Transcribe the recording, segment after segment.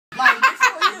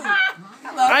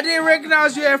I didn't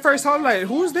recognize you at first. I was like,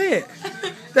 who's that?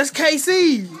 That's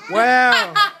KC.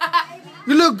 Wow.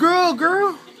 You look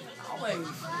girl.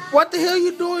 What the hell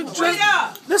you doing?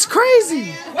 That's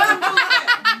crazy.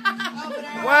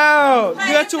 Wow.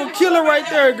 You got you a killer right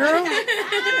there, girl.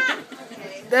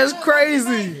 That's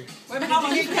crazy. I'm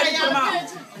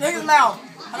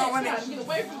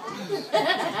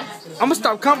gonna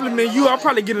stop complimenting you. I'll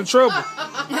probably get in trouble.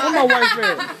 Where my wife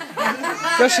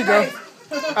at? There she go.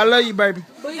 I love you, baby.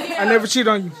 I never cheat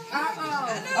on you.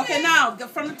 Okay, now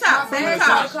from the top. From the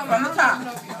top.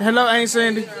 Hello, Aunt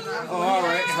Sandy. Oh, all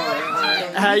right.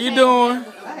 How you doing?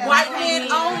 White men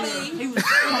only.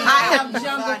 I have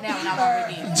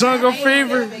Jungle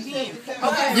fever.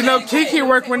 You know, Kiki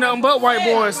work with nothing but white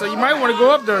boys, so you might want to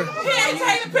go up there. He ain't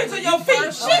taking a picture of your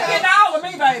feet. She getting all of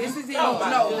me, baby. This is it. No,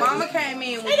 Mama came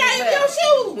in when you left.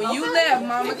 When you left,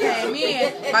 Mama came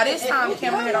in. By this time,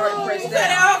 Cameron had already pressed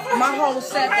that. My whole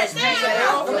set was hanging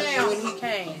out when he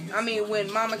came. I mean,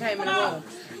 when Mama came in the room.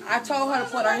 I told her to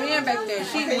put her hand back there.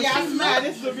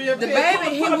 The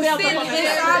baby, he was sitting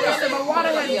inside the water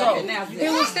had broke. He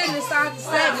was sitting inside the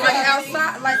set, like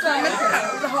outside, like coming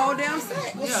out. The whole damn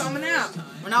set was coming out.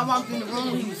 When I walked in the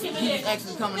room, he was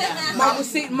actually coming out.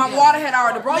 My water had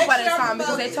already broke by this time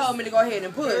because they told me to go ahead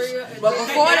and push. But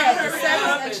before that, the set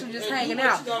was actually just hanging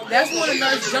out. That's when the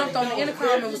nurse jumped on the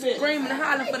intercom and was screaming and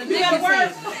hollering for the nicotine.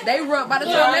 By the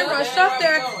time they rushed up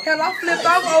there, hell, I flipped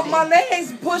over my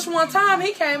legs, pushed one time,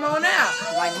 he came on out.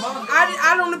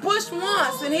 I only pushed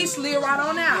once and he slid right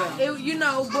on out.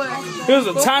 But it was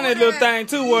a tiny little thing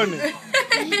too, wasn't it?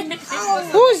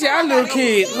 Who's your little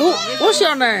kid? What's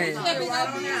your name?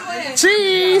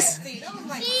 Cheese.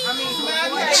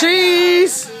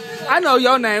 Cheese. I know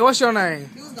your name. What's your name?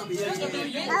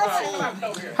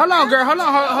 Hold on, girl. Hold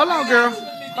on, girl.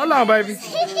 Hold on, baby.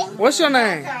 What's your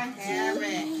name?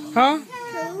 Huh?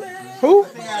 Who?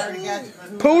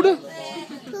 Pooda?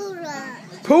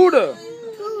 Pooda.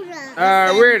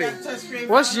 Ready.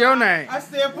 What's your name? I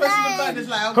still pushing the buttons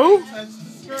like who?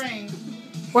 Screen.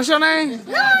 What's your name?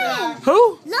 No.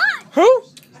 Who? Not. Who?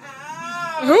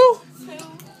 Who?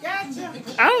 Gotcha.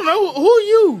 I don't know. Who are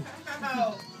you?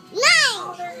 Nine.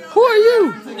 Who are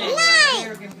you?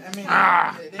 Nine.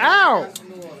 Ah. Ow.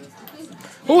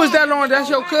 Who is that, Lauren? That's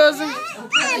your cousin?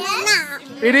 No.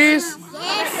 It is?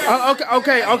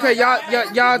 Okay.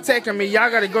 Y'all taking me. Y'all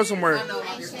gotta go somewhere.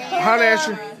 Holla at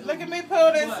you. Look at me, pull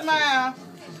and smile.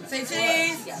 Say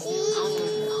cheese.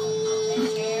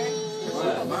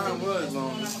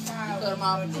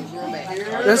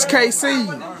 That's KC.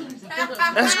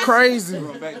 That's crazy.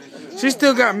 She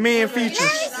still got man features.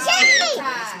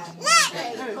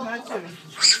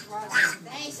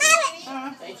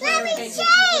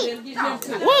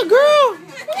 What, girl?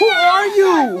 Who are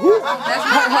you?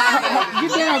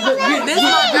 Get down. this is my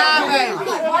guy, baby.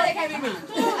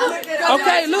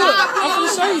 Okay, look. I'm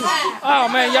gonna show you. Oh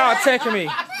man, y'all attacking me.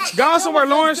 Go somewhere,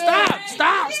 Lauren. Stop.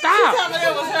 Stop.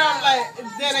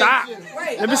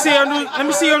 Let me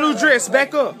see your new dress.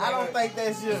 Back up. I don't think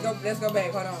that's you. Let's go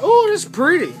back. Hold on. Oh, that's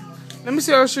pretty. Let me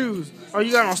see your shoes. Oh,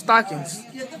 you got on stockings.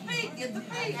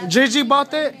 Gigi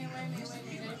bought that?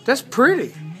 That's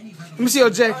pretty. Let me see your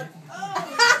jacket.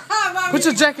 Put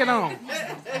your jacket on.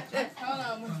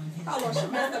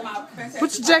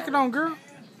 Put your jacket on, girl.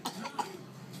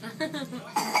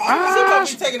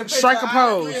 Strike a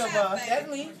pose.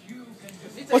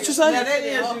 What you say? Now that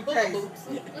is you, Casey.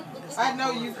 I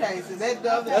know you, Casey.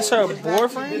 That's her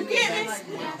boyfriend?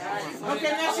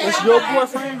 Okay, that's your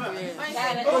boyfriend?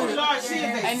 Oh, Lord, she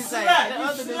is a slut.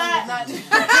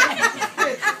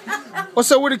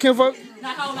 What's up with it, kinfolk?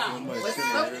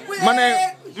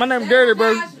 My name Dirty,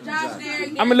 bro.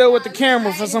 I'm in love with the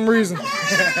camera for some reason.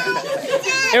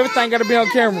 Everything gotta be on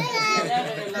camera.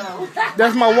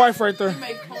 That's my wife right there.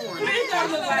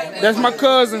 That's my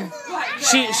cousin.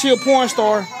 She a porn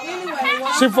star.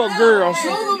 She fuck girls.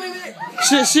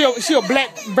 She a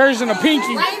black version of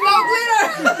Pinky.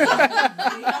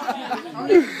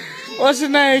 What's your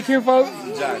name, kinfolk?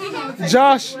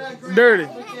 Josh Dirty.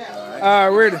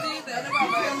 Ready.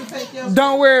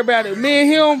 Don't worry about it. Me and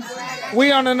him,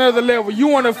 we on another level.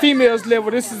 You on a female's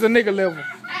level. This is a nigga level.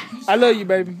 I love you,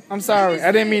 baby. I'm sorry.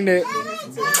 I didn't mean that. I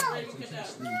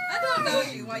don't know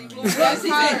you. Why you